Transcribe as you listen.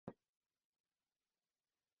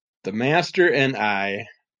The master and I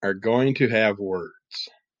are going to have words.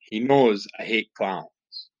 He knows I hate clowns.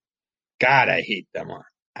 God, I hate them all.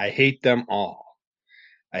 I hate them all.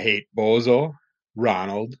 I hate Bozo,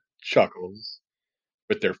 Ronald, Chuckles,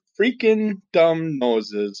 with their freaking dumb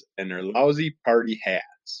noses and their lousy party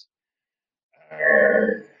hats.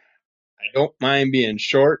 Arrgh. I don't mind being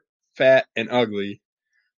short, fat, and ugly,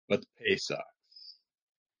 but the pay sucks.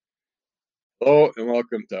 Hello and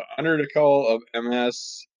welcome to Under the Call of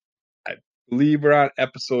MS. I believe we're on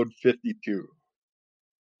episode 52,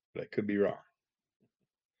 but I could be wrong.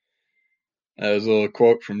 That was a little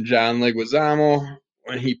quote from John Leguizamo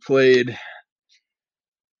when he played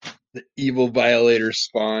the evil violator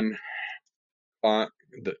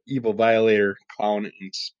the evil violator clown in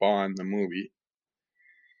Spawn, the movie.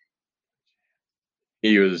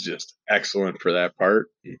 He was just excellent for that part.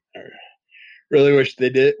 I really wish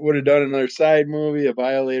they would have done another side movie, a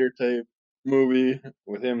violator type movie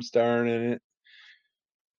with him starring in it,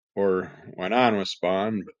 or went on with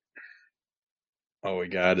Spawn. But all we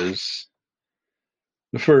got is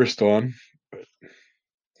the first one.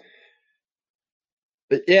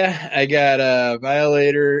 But yeah, I got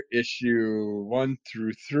Violator issue 1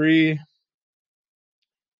 through 3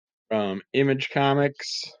 from Image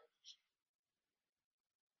Comics.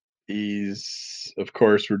 These, of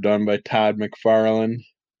course, were done by Todd McFarlane.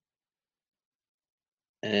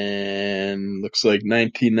 And looks like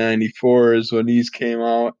 1994 is when these came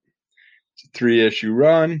out. It's a 3-issue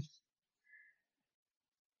run.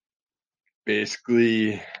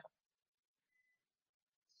 Basically,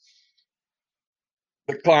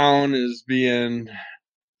 the clown is being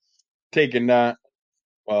taken to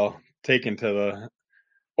the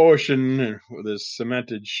ocean with his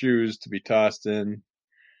cemented shoes to be tossed in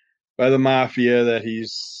by the mafia that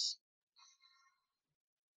he's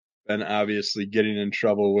been obviously getting in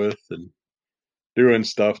trouble with and doing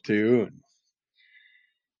stuff to. And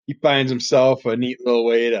he finds himself a neat little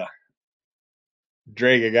way to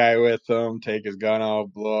drag a guy with him, take his gun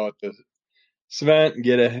out, blow out the cement, and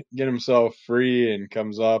get himself free, and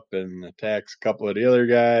comes up and attacks a couple of the other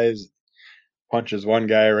guys, punches one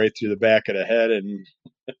guy right through the back of the head, and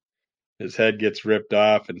his head gets ripped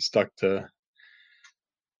off and stuck to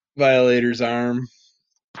Violator's arm,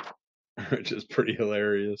 which is pretty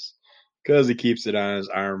hilarious because he keeps it on his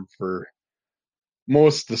arm for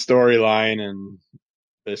most of the storyline and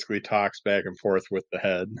basically talks back and forth with the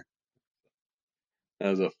head.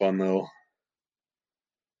 That was a fun little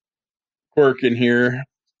quirk in here.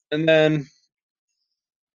 And then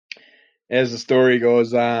as the story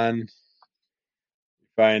goes on, you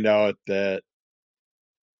find out that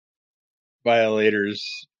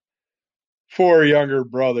Violator's 4 younger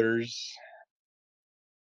brothers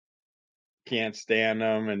can't stand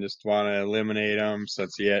him and just want to eliminate him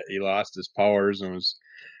since he lost his powers and was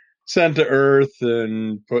sent to Earth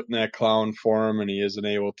and put in that clown form, and he isn't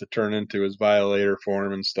able to turn into his Violator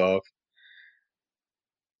form and stuff.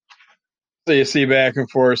 So you see back and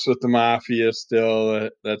forth with the Mafia still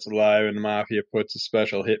that's alive, and the Mafia puts a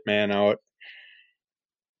special hitman out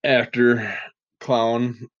after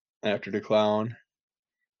the clown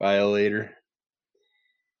Violator.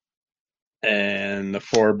 And the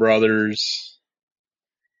 4 brothers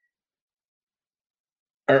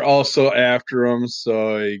are also after him,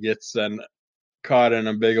 so he gets caught in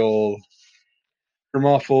a big old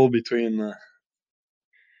kermuffle between the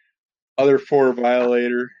other 4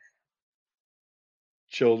 Violator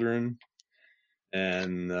children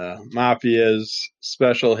and Mafia's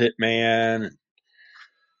special hitman.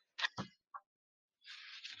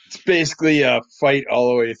 It's basically a fight all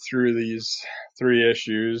the way through these 3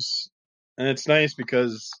 issues. And it's nice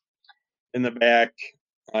because in the back,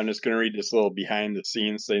 I'm just going to read this little behind the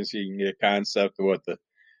scenes thing so you can get a concept of what the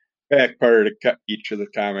back part of each of the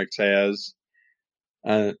comics has.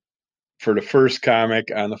 For the first comic,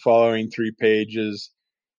 on the following 3 pages,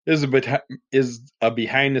 is a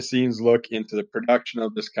behind the scenes look into the production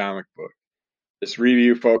of this comic book. This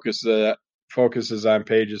review focuses on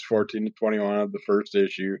pages 14 to 21 of the first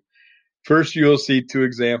issue. First, you will see 2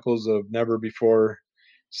 examples of never before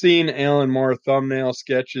seen Alan Moore thumbnail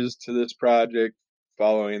sketches to this project.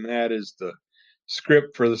 Following that is the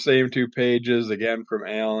script for the same 2 pages, again from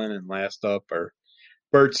Alan, and last up are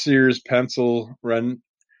Bart Sears pencil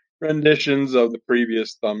renditions of the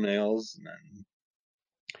previous thumbnails. And then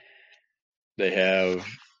they have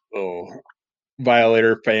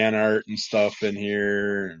Violator fan art and stuff in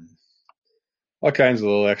here, and all kinds of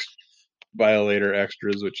little Violator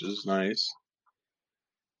extras, which is nice.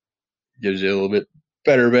 Gives you a little bit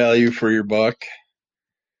better value for your buck.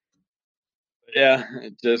 But yeah,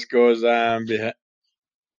 it just goes on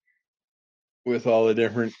with all the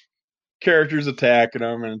different characters attacking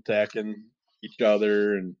them and attacking each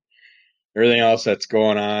other and everything else that's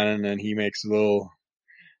going on. And then he makes a little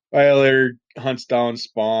Violator hunts down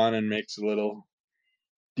Spawn and makes a little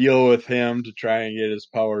deal with him to try and get his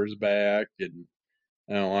powers back. And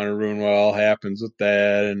I don't want to ruin what all happens with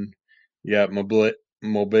that. And you got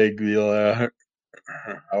Mobiglia,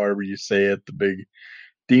 however you say it, the big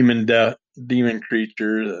demon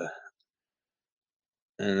creature.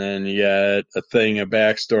 And then you got a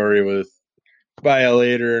backstory with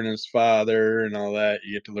Violator and his father and all that.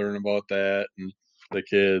 You get to learn about that and the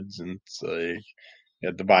kids. And it's like, you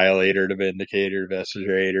got the Violator, the Vindicator,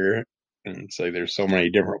 Investigator. And it's like there's so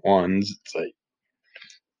many different ones. It's like,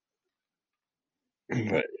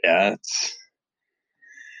 but yeah, it's.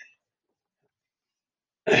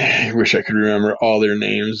 I wish I could remember all their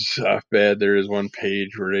names off bad. There is one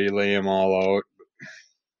page where they lay them all out. Of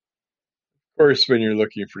course, when you're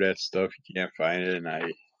looking for that stuff, you can't find it. And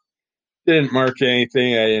I didn't mark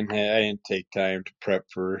anything. I didn't take time to prep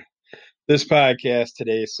for this podcast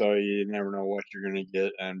today, so you never know what you're gonna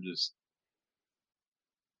get. I'm just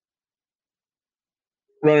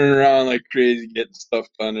running around like crazy, getting stuff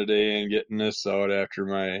done today and getting this out after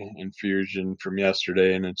my infusion from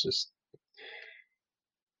yesterday, and it's just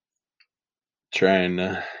trying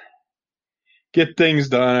to get things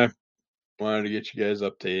done. I wanted to get you guys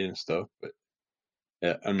updated and stuff, but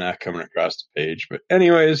yeah, I'm not coming across the page. But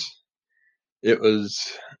anyways, it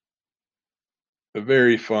was a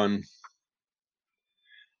very fun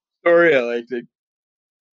story. I liked it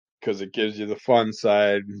because it gives you the fun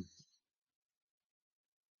side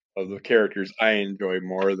of the characters I enjoy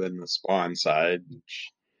more than the Spawn side.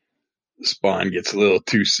 Spawn gets a little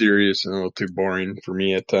too serious and a little too boring for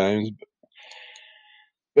me at times.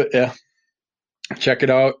 But yeah, check it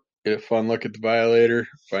out. Get a fun look at the Violator.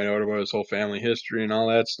 Find out about his whole family history and all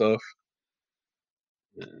that stuff.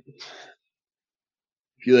 If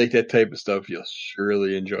you like that type of stuff, you'll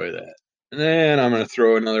surely enjoy that. And then I'm going to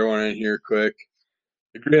throw another one in here quick.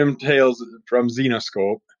 The Grim Tales from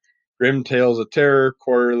Xenoscope. Grim Tales of Terror,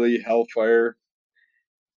 Quarterly, Hellfire.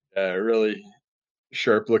 Really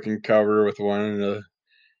sharp looking cover with one of the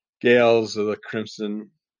gals of the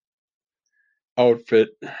Crimson outfit.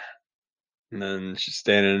 And then she's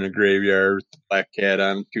standing in a graveyard with the black cat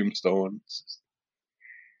on a tombstone.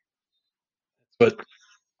 But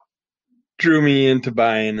drew me into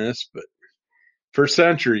buying this. But for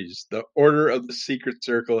centuries, the Order of the Secret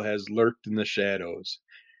Circle has lurked in the shadows,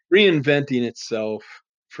 reinventing itself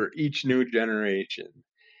for each new generation.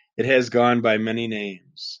 It has gone by many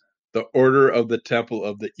names: the Order of the Temple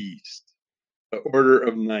of the East, the Order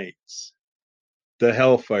of Knights, the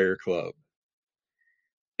Hellfire Club,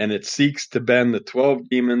 and it seeks to bend the 12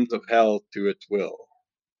 demons of hell to its will.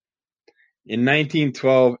 In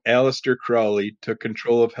 1912, Aleister Crowley took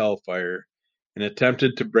control of Hellfire and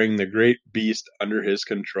attempted to bring the great beast under his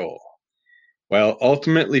control. While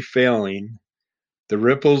ultimately failing, the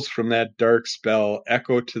ripples from that dark spell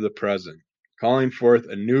echo to the present, calling forth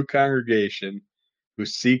a new congregation who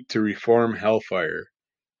seek to reform Hellfire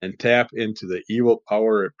and tap into the evil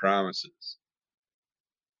power it promises.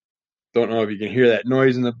 Don't know if you can hear that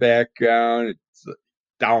noise in the background. It's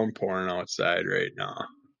downpouring outside right now.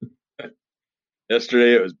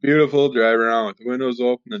 Yesterday it was beautiful, driving around with the windows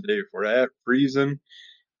open. The day before that, freezing.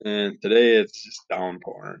 And today it's just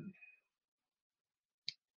downpouring.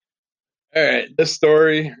 All right, this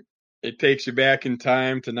story, it takes you back in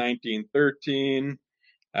time to 1913.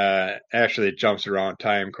 Actually, it jumps around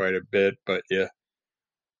time quite a bit, but yeah,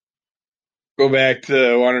 go back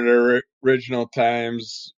to one of the original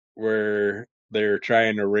times where they're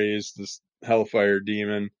trying to raise this Hellfire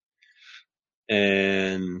demon,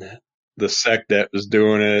 and the sect that was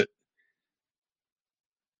doing it,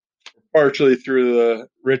 partially through the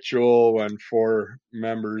ritual, when 4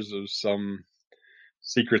 members of some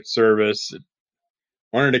secret service,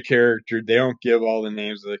 one of the characters, they don't give all the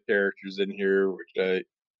names of the characters in here, which I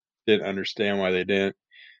didn't understand why they didn't,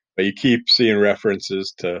 but you keep seeing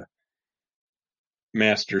references to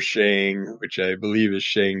Master Shang, which I believe is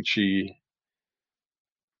Shang-Chi,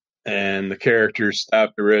 and the characters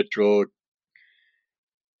stop the ritual,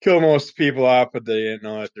 kill most people off, but they didn't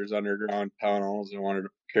know that there's underground tunnels, and one of the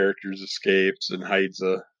characters escapes and hides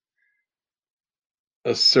a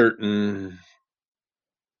certain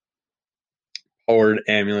powered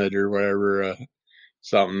amulet or whatever,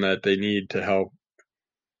 something that they need to help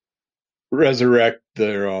resurrect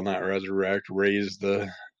not resurrect, raise the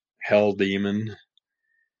hell demon.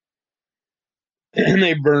 And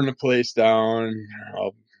they burn the place down.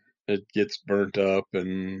 It gets burnt up,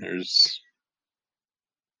 and there's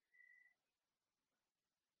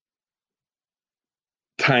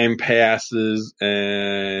time passes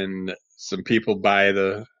and some people buy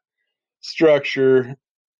the structure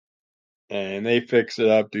and they fix it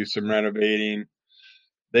up, do some renovating.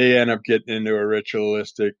 They end up getting into a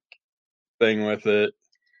ritualistic thing with it,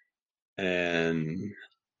 and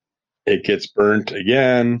it gets burnt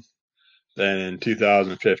again. Then in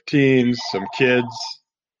 2015, some kids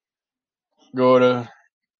go to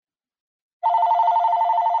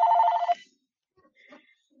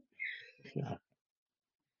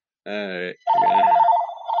all right,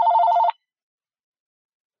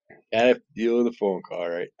 gotta deal with a phone call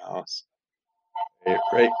right now. So,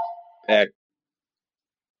 right back.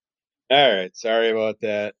 All right, sorry about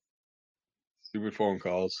that. Stupid phone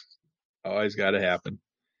calls. Always got to happen.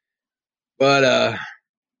 But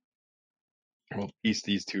we'll piece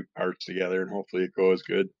these two parts together and hopefully it goes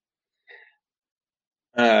good.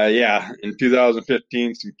 Yeah, in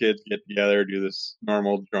 2015, some kids get together, do this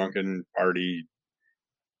normal drunken party,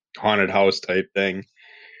 haunted house type thing,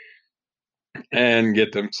 and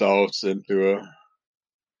get themselves into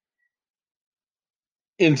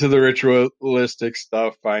the ritualistic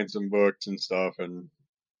stuff, find some books and stuff, and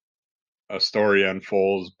a story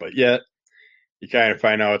unfolds. But yet, you kind of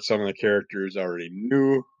find out some of the characters already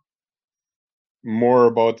knew more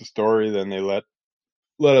about the story than they let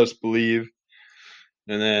us believe,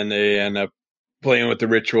 and then they end up playing with the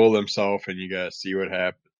ritual themselves, and you gotta see what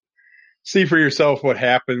happens. See for yourself what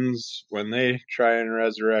happens when they try and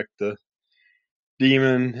resurrect the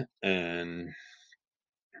demon, and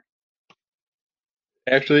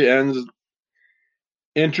actually ends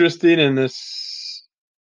interesting. And this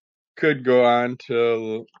could go on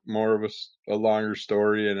to more of a longer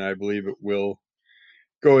story, and I believe it will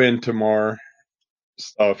go into more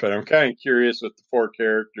stuff. And I'm kind of curious with the four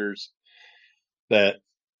characters that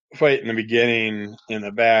fight in the beginning. In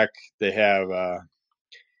the back, they have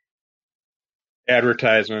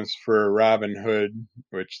advertisements for Robin Hood,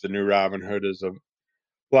 which the new Robin Hood is a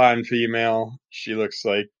blonde female. She looks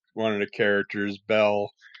like one of the characters,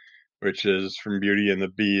 Belle, which is from Beauty and the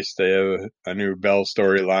Beast. They have a new Belle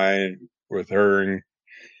storyline with her and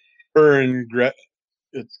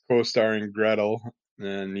it's co-starring Gretel,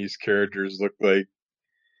 and these characters look like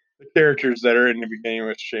the characters that are in the beginning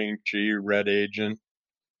with Shang-Chi. Red Agent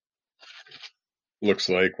looks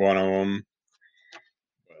like one of them.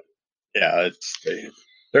 Yeah,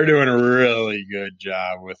 they're doing a really good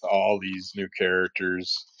job with all these new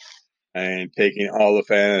characters and taking all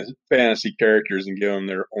the fantasy characters and giving them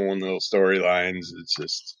their own little storylines. It's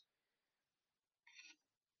just,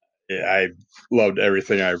 yeah, I've loved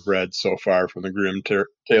everything I've read so far from the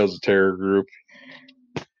Tales of Terror group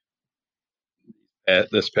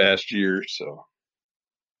at this past year. So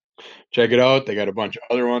check it out. They got a bunch of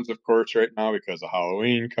other ones, of course, right now because of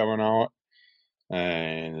Halloween coming out,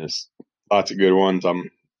 and there's lots of good ones. I'm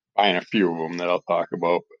buying a few of them that I'll talk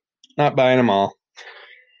about, but not buying them all.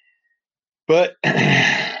 But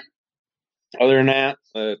other than that,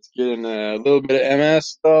 let's get into a little bit of MS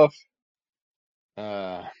stuff.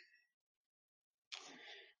 Uh,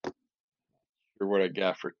 Sure what I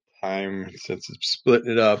got for time since it's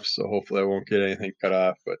splitting it up, so hopefully I won't get anything cut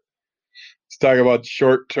off. But let's talk about the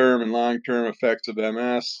short-term and long-term effects of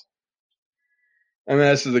MS.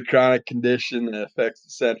 MS is a chronic condition that affects the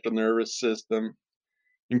central nervous system,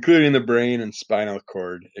 including the brain and spinal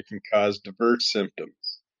cord. It can cause diverse symptoms.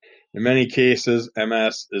 In many cases,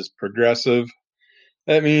 MS is progressive.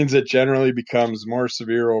 That means it generally becomes more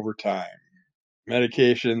severe over time.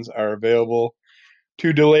 Medications are available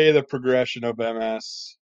to delay the progression of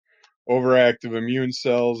MS. Overactive immune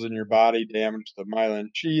cells in your body damage the myelin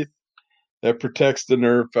sheath that protects the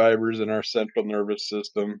nerve fibers in our central nervous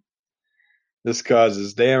system. This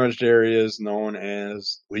causes damaged areas known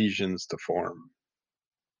as lesions to form.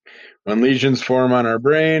 When lesions form on our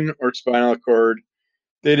brain or spinal cord,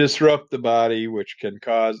 they disrupt the body, which can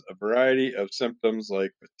cause a variety of symptoms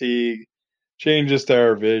like fatigue, changes to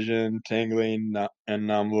our vision, tingling, and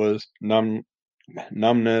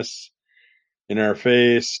numbness in our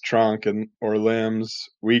face, trunk, or limbs,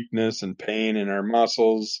 weakness and pain in our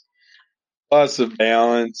muscles, loss of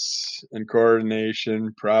balance and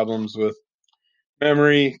coordination, problems with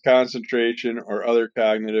memory, concentration, or other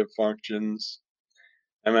cognitive functions.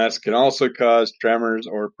 MS can also cause tremors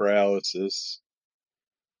or paralysis.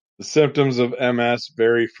 The symptoms of MS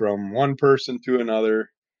vary from one person to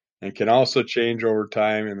another and can also change over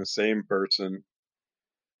time in the same person.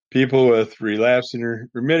 People with relapsing or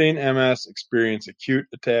remitting MS experience acute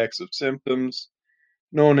attacks of symptoms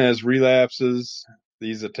known as relapses.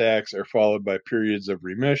 These attacks are followed by periods of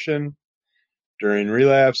remission. During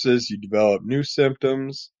relapses, you develop new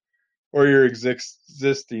symptoms or your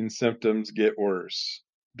existing symptoms get worse.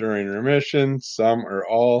 during remission, some or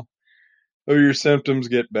all of your symptoms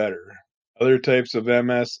get better. Other types of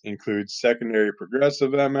MS include secondary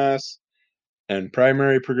progressive MS and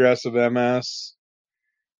primary progressive MS.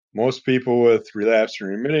 Most people with relapsed and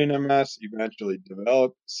remitting MS eventually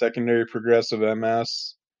develop secondary progressive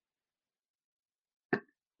MS,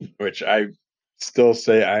 which I still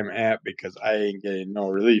say I'm at because I ain't getting no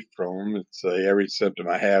relief from them. It's like every symptom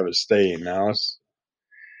I have is staying now.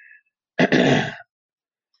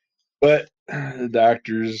 But the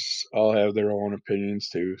doctors all have their own opinions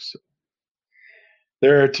too. So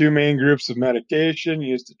there are two main groups of medication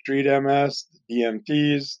used to treat MS: the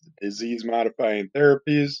DMTs, the disease modifying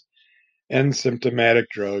therapies, and symptomatic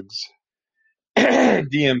drugs.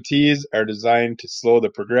 DMTs are designed to slow the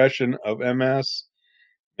progression of MS,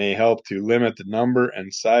 may help to limit the number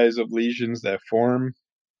and size of lesions that form,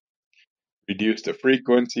 reduce the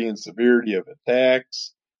frequency and severity of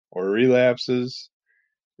attacks or relapses,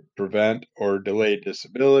 prevent or delay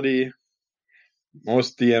disability.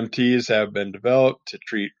 Most DMTs have been developed to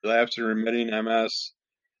treat relapsed and remitting MS.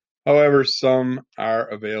 However, some are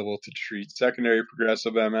available to treat secondary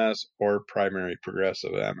progressive MS or primary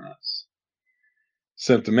progressive MS.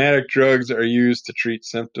 Symptomatic drugs are used to treat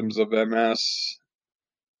symptoms of MS.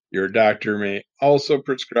 Your doctor may also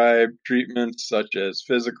prescribe treatments such as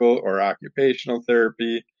physical or occupational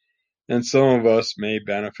therapy, and some of us may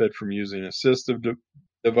benefit from using assistive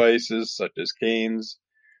devices such as canes,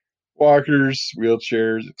 walkers,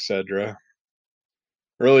 wheelchairs, etc.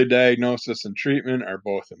 Early diagnosis and treatment are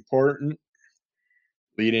both important.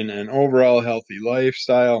 Leading an overall healthy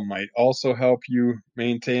lifestyle might also help you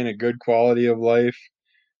maintain a good quality of life.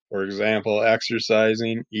 For example,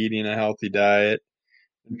 exercising, eating a healthy diet,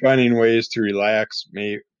 and finding ways to relax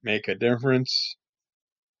may make a difference.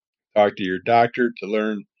 Talk to your doctor to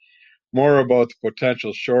learn more about the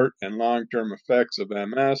potential short and long-term effects of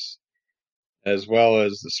MS, as well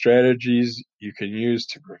as the strategies you can use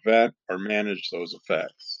to prevent or manage those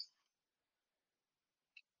effects.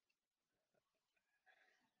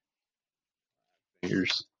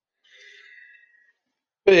 Here's,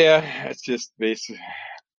 but yeah, it's just basic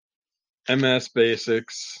MS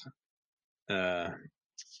basics. Uh,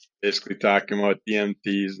 Basically talking about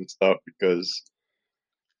DMTs and stuff because,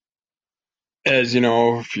 as you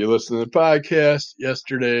know, if you listen to the podcast,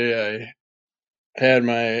 yesterday I had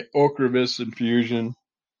my Ocrevus infusion.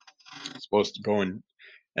 I was supposed to go in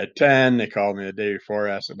at 10. They called me the day before,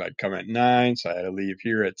 asked if I'd come at 9, so I had to leave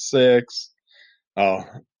here at 6. Oh,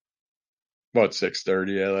 about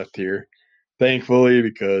 6:30 I left here. Thankfully,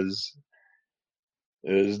 because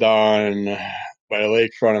it was down by the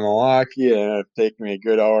lakefront of Milwaukee, and it'd take me a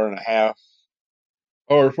good hour and a half,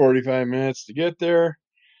 hour 45 minutes to get there.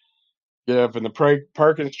 Get up in the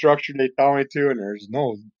parking structure they tell me to, and there's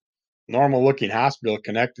no normal looking hospital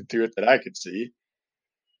connected to it that I could see.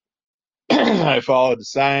 I followed the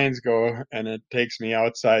signs, go, and it takes me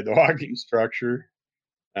outside the walking structure.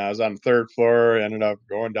 I was on the third floor, ended up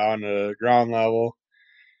going down to ground level,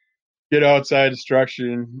 get outside the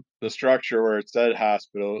structure where it said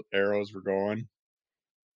hospital arrows were going,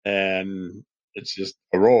 and it's just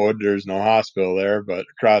a road. There's no hospital there, but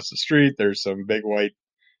across the street there's some big white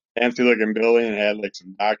fancy looking building and had like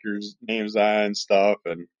some doctors' names on and stuff,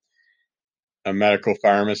 and a medical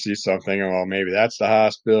pharmacy. So I'm thinking, well, maybe that's the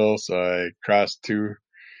hospital. So I crossed two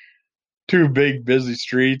big busy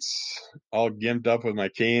streets, all gimped up with my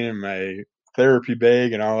cane and my therapy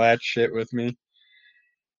bag and all that shit with me.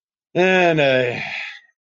 And I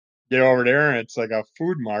get over there and it's like a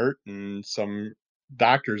food mart and some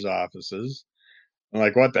doctor's offices. I'm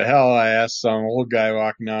like, what the hell? I asked some old guy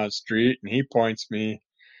walking down the street and he points me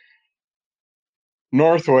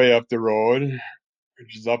north way up the road,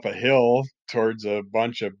 which is up a hill towards a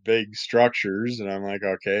bunch of big structures. And I'm like,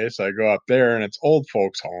 okay. So I go up there and it's old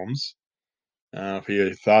folks' homes. If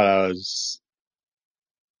you thought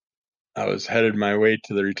I was headed my way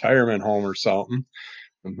to the retirement home or something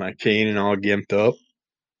with my cane and all gimped up.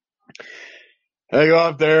 I go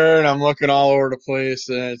up there and I'm looking all over the place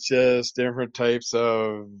and it's just different types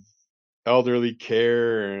of elderly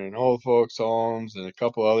care and old folks homes and a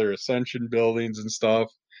couple other Ascension buildings and stuff,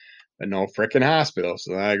 and no freaking hospital.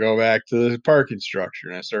 So then I go back to the parking structure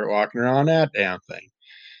and I start walking around that damn thing.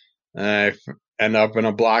 And I end up in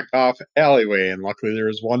a blocked off alleyway, and luckily there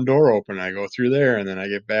was one door open. I go through there, and then I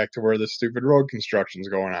get back to where the stupid road construction's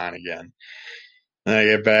going on again. And I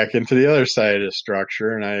get back into the other side of the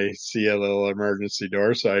structure, and I see a little emergency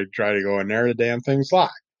door, so I try to go in there. The damn thing's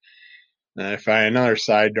locked. And I find another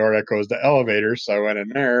side door that goes to elevators, so I went in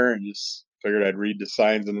there and just figured I'd read the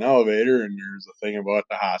signs in the elevator, and there's a thing about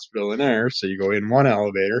the hospital in there. So you go in one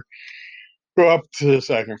elevator, go up to the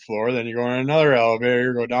second floor, then you go on another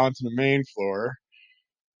elevator, go down to the main floor.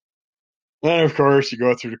 Then, of course, you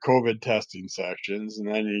go through the COVID testing sections, and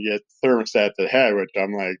then you get thermostat to the head, which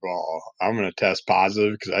I'm like, well, I'm going to test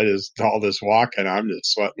positive because I just, all this walking, I'm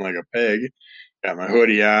just sweating like a pig. Got my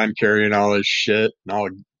hoodie on, carrying all this shit, and all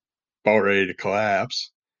about ready to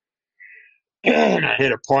collapse. And I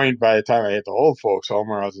hit a point by the time I hit the old folks home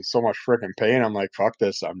where I was in so much freaking pain. I'm like, fuck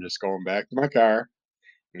this. I'm just going back to my car.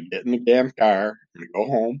 I'm gonna get in the damn car. I'm gonna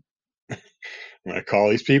go home. I'm gonna call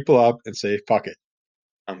these people up and say, fuck it.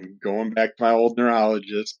 I'm going back to my old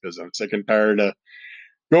neurologist because I'm sick and tired of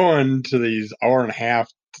going to these hour and a half,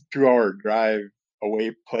 2 hour drive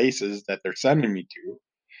away places that they're sending me to.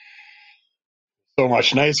 So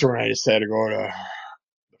much nicer when I just had to go to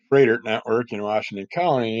the Freighter Network in Washington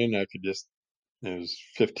County and I could just, it was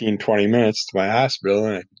 15, 20 minutes to my hospital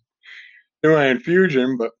and I do my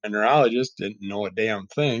infusion, but my neurologist didn't know a damn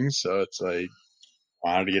thing. So it's like,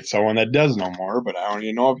 I wanted to get someone that does know more, but I don't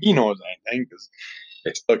even know if he knows anything because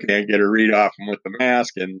they still can't get a read off him with the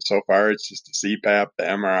mask. And so far, it's just the CPAP, the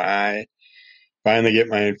MRI. Finally, get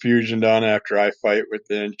my infusion done after I fight with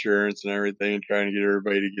the insurance and everything, trying to get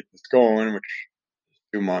everybody to get this going, which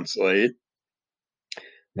is 2 months late.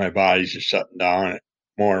 My body's just shutting down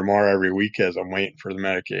more and more every week as I'm waiting for the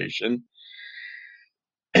medication.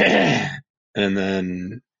 And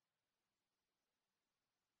then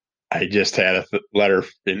I just had a letter,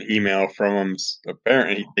 an email from them.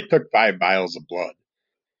 Apparently, they took 5 vials of blood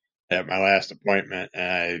at my last appointment,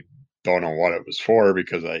 and I don't know what it was for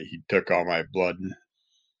because he took all my blood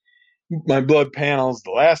panels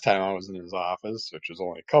the last time I was in his office, which was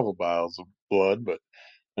only a couple vials of blood, but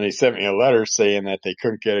and he sent me a letter saying that they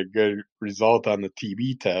couldn't get a good result on the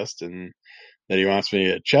TB test and that he wants me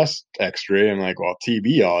to get a chest x-ray. I'm like, well,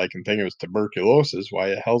 TB, all I can think of is tuberculosis.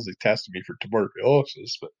 Why the hell's he testing me for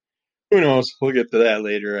tuberculosis? But who knows? We'll get to that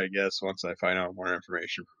later, I guess, once I find out more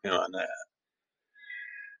information from him on that.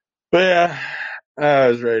 But yeah, I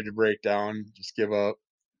was ready to break down, just give up.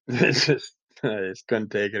 I just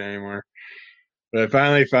couldn't take it anymore. But I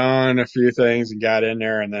finally found a few things and got in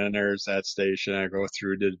there, and then there's that station. I go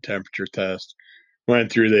through, did a temperature test.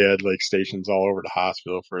 Went through, they had like stations all over the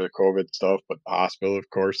hospital for the COVID stuff, but the hospital, of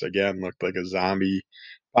course, again, looked like a zombie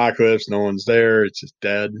apocalypse. No one's there. It's just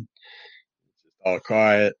dead. It's just all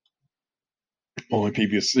quiet. Only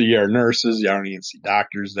people you see are nurses. You don't even see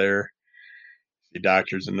doctors there. See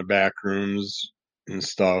doctors in the back rooms and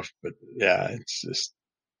stuff. But yeah, it's just,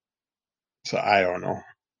 so I don't know.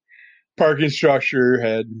 Parking structure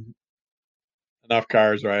had enough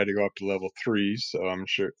cars where I had to go up to level 3, so I'm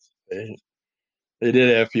sure they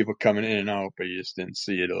did have people coming in and out, but you just didn't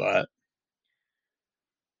see it a lot.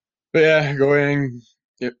 But yeah, going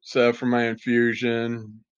yep, so for my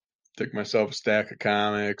infusion, took myself a stack of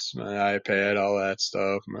comics, my iPad, all that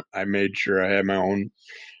stuff. I made sure I had my own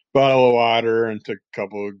bottle of water and took a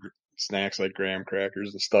couple of snacks like graham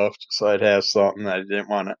crackers and stuff, just so I'd have something. I didn't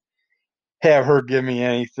want to have her give me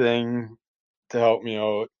anything to help me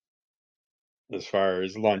out as far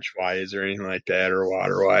as lunch wise or anything like that or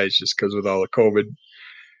water wise, just because with all the COVID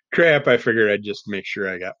crap, I figured I'd just make sure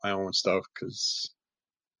I got my own stuff because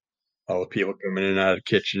all the people coming in and out of the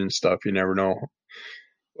kitchen and stuff, you never know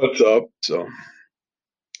what's up. So,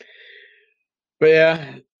 but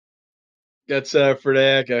yeah, got set up for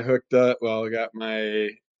that. Got hooked up. Well,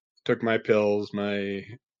 took my pills, my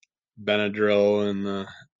Benadryl and the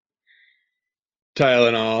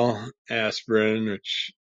Tylenol, aspirin,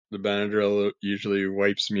 which the Benadryl usually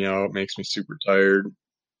wipes me out, makes me super tired.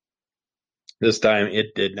 This time it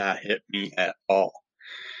did not hit me at all,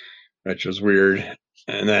 which was weird.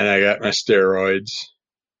 And then I got my steroids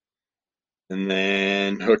and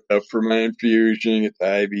then hooked up for my infusion, get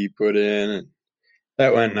the IV put in, and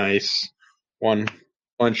that went nice. One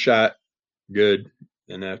one shot, good.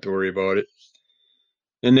 Didn't have to worry about it.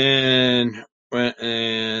 And then went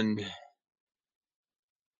and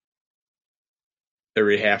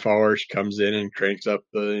every half hour she comes in and cranks up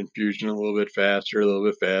the infusion a little bit faster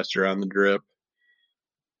on the drip.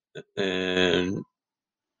 And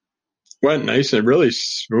went nice and really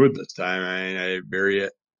smooth this time.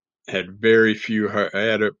 Had very few I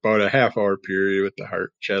had about a half hour period with the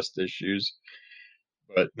heart chest issues,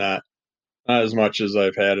 but not as much as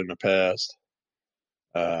I've had in the past.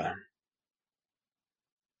 Uh,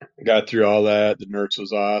 got through all that. The nurse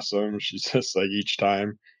was awesome. She's just like each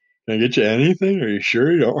time, can I get you anything? Are you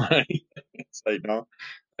sure you don't want anything? It's like, no,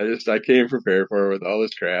 I came prepared for it with all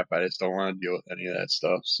this crap. I just don't want to deal with any of that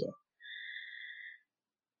stuff. So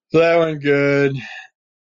that went good.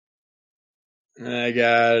 And I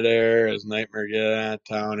got there. It was a nightmare getting out of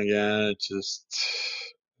town again. It's just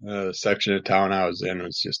The section of town I was in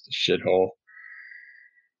was just a shithole.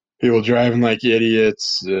 People driving like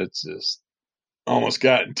idiots. It's just almost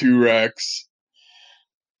got in 2 wrecks.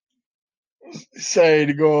 Decided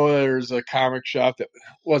to go. There's a comic shop that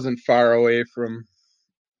wasn't far away from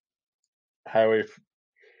highway,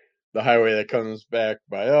 the highway that comes back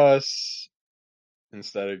by us.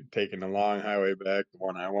 Instead of taking the long highway back, the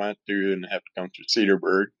one I went through, and have to come through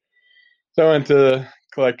Cedarburg. So I went to the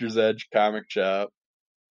Collector's Edge comic shop,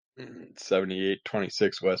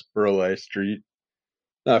 7826 West Burleigh Street,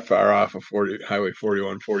 not far off of Highway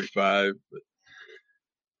 4145.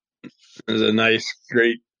 It was a nice,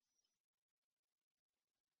 great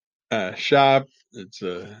shop.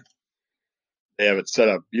 They have it set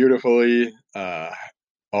up beautifully.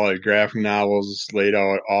 All the graphic novels laid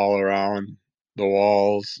out all around the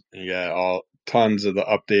walls. You got all tons of the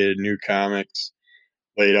updated new comics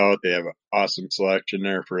laid out. They have an awesome selection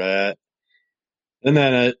there for that. And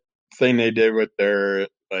then a thing they did with their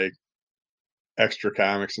like extra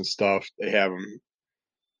comics and stuff, they have them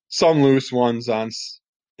some loose ones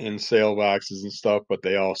in sale boxes and stuff, but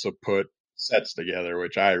they also put sets together,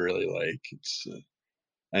 which I really like.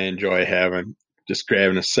 I enjoy having just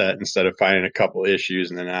grabbing a set instead of finding a couple issues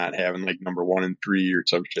and then not having like number 1 and 3 or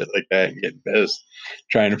some shit like that and getting pissed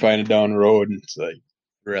trying to find it down the road. And it's like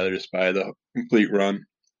I'd rather just buy the complete run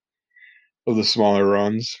of the smaller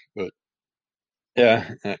runs. But yeah,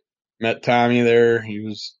 I met Tommy there. He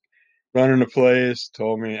was running the place.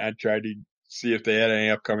 Told me I tried to see if they had any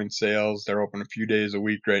upcoming sales. They're open a few days a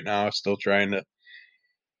week right now. Still trying to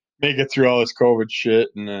make it through all this COVID shit,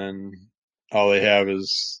 and then all they have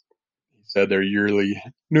is he said their yearly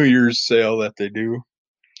New Year's sale that they do.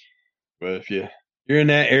 But if you're in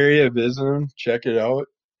that area visiting, check it out.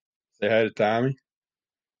 Say hi to Tommy.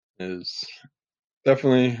 It's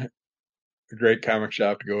definitely a great comic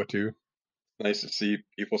shop to go to. Nice to see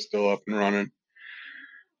people still up and running.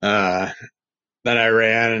 Uh, then I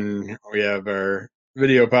ran, and we have our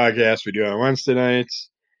video podcast we do on Wednesday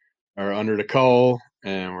nights, or Under the Cowl,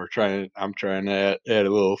 and I'm trying to add a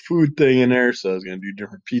little food thing in there, so I was gonna do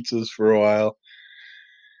different pizzas for a while.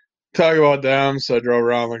 Talk about them, so I drove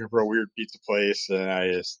around looking for a weird pizza place, and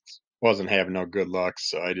I just wasn't having no good luck,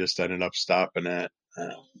 so I just ended up stopping at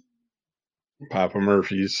Papa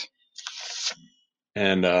Murphy's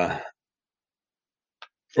and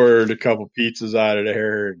ordered a couple pizzas out of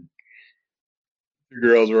there. And the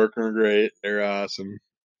girls working great; they're awesome,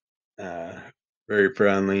 uh, very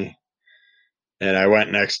friendly. And I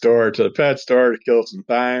went next door to the pet store to kill some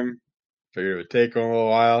time. Figured it would take them a little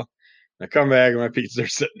while. I come back and my pizzas are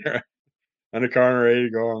sitting there on the counter ready to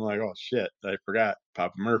go. I'm like, oh shit, I forgot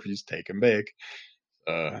Papa Murphy's taking big.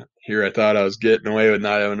 Here I thought I was getting away with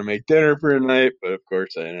not having to make dinner for the night, but of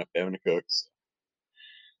course I ended up having to cook. So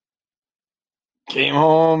came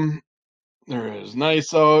home. There was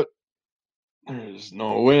nice out. There's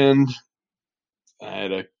no wind. I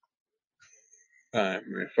had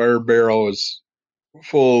my fire barrel was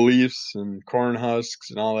full of leaves and corn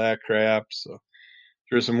husks and all that crap. So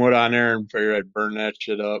threw some wood on there and figured I'd burn that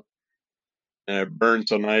shit up. And it burned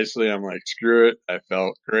so nicely. I'm like, screw it. I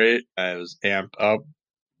felt great. I was amped up.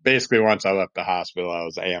 Basically, once I left the hospital, I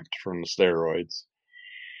was amped from the steroids.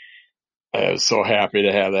 I was so happy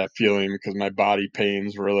to have that feeling because my body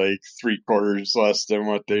pains were like 3/4 less than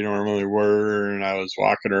what they normally were. And I was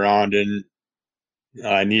walking around and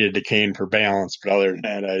I needed the cane for balance, but other than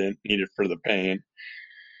that, I didn't need it for the pain.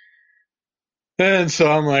 And so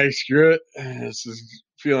I'm like, screw it. This is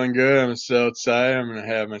feeling good. I'm going to sit outside. I'm going to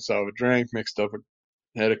have myself a drink,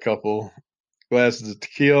 had a couple glasses of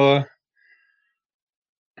tequila.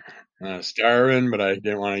 I was starving, but I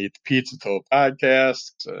didn't want to eat the pizza till the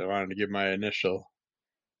podcast, so I wanted to give my initial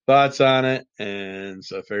thoughts on it. And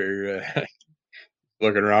so I figured,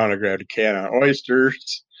 looking around, I grabbed a can of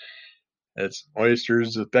oysters. Had some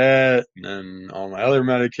oysters with that, and then all my other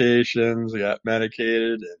medications. I got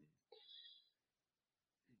medicated, and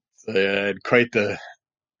so I had quite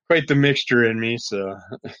the mixture in me. So,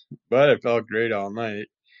 but I felt great all night.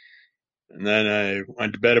 And then I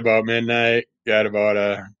went to bed about midnight. Got about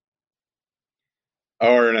a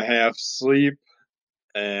hour and a half sleep,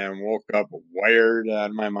 and woke up wired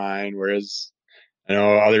on my mind. Whereas I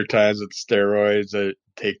know other times with steroids, it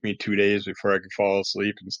take me 2 days before I could fall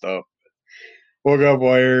asleep and stuff. Woke up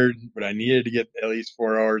wired, but I needed to get at least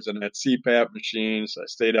 4 hours in that CPAP machine, so I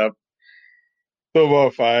stayed up till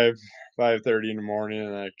about 5:30 in the morning,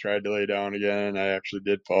 and I tried to lay down again. I actually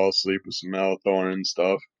did fall asleep with some melatonin and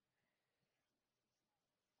stuff,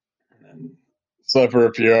 and slept for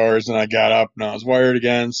a few hours, and I got up and I was wired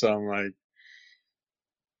again. So I'm like,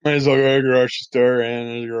 Might as well go to the grocery store,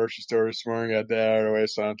 and the grocery store this morning, got that out of the way,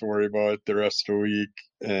 so I don't have to worry about it the rest of the week.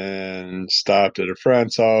 And stopped at a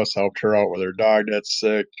friend's house, helped her out with her dog that's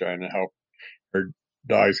sick, trying to help her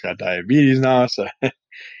dog's got diabetes now, so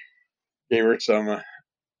gave her some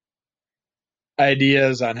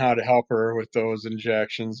ideas on how to help her with those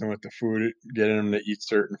injections and with the food, getting them to eat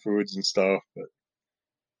certain foods and stuff.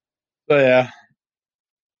 But yeah,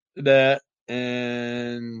 that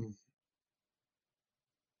and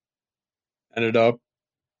ended up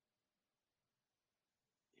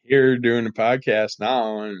here doing a podcast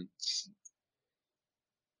now, and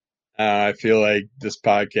I feel like this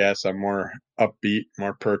podcast I'm more upbeat,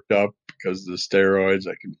 more perked up because of the steroids.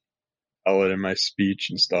 I can tell it in my speech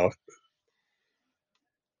and stuff.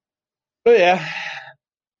 But yeah,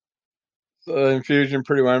 so the infusion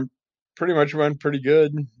pretty much went pretty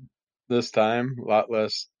good this time. A lot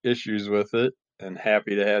less issues with it, and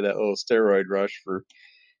happy to have that little steroid rush for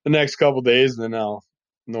the next couple days, and then I'll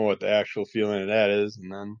know what the actual feeling of that is,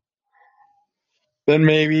 and then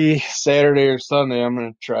maybe Saturday or Sunday I'm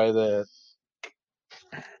gonna try that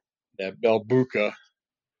Belbuca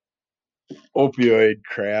opioid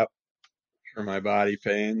crap for my body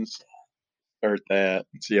pains. Start that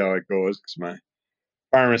and see how it goes, because my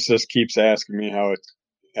pharmacist keeps asking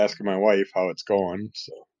my wife how it's going,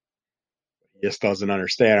 so he just doesn't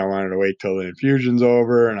understand. I wanted to wait till the infusion's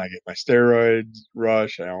over and I get my steroids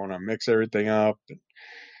rush. I don't want to mix everything up.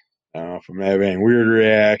 I don't know if I'm having any weird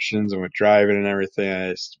reactions and with driving and everything.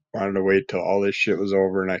 I just wanted to wait till all this shit was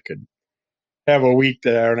over and I could have a week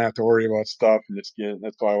that I don't have to worry about stuff and just get.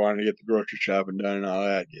 That's why I wanted to get the grocery shopping done and all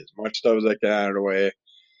that. Get as much stuff as I can out of the way.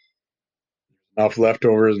 Enough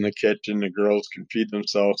leftovers in the kitchen. The girls can feed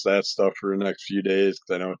themselves that stuff for the next few days,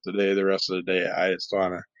 because I know today, the rest of the day, I just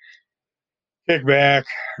want to kick back,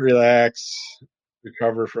 relax,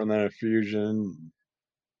 recover from that infusion.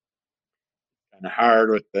 Kind of hard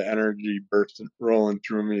with the energy bursting, rolling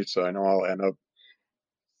through me, so I know I'll end up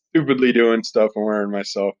stupidly doing stuff and wearing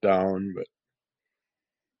myself down. But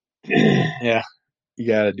yeah, you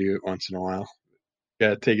got to do it once in a while. You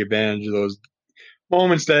got to take advantage of those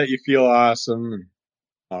moments that you feel awesome. And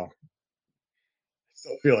oh, I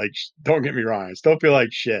still feel like, don't get me wrong, I still feel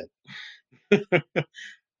like shit.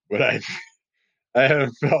 But I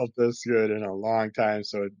haven't felt this good in a long time,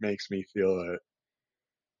 so it makes me feel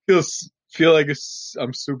like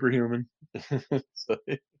I'm superhuman. So,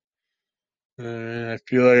 I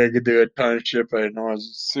feel like I could do a ton of shit, but I know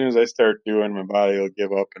as soon as I start doing, my body will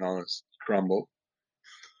give up and I'll just crumble.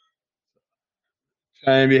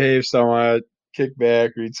 Try and behave somewhat, kick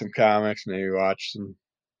back, read some comics, maybe watch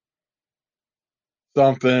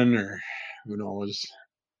something, or who knows.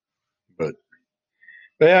 But,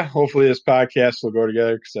 but yeah, hopefully this podcast will go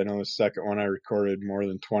together, because I know the second one I recorded more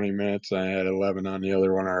than 20 minutes. I had 11 on the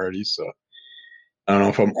other one already, so I don't know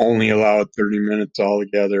if I'm only allowed 30 minutes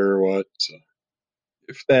altogether or what. So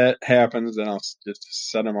if that happens, then I'll just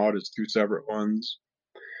set them out as two separate ones.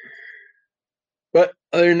 But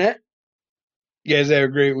other than that, you guys have a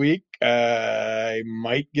great week. I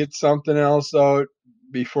might get something else out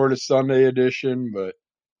before the Sunday edition, but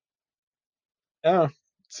yeah,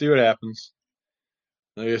 see what happens.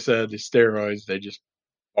 Like I said, the steroids, they just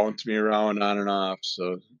bounce me around on and off.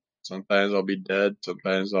 So sometimes I'll be dead,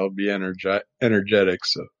 sometimes I'll be energetic.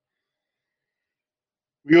 So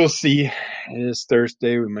we will see. It is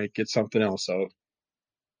Thursday. We might get something else out.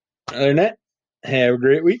 Other than that, have a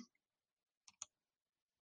great week.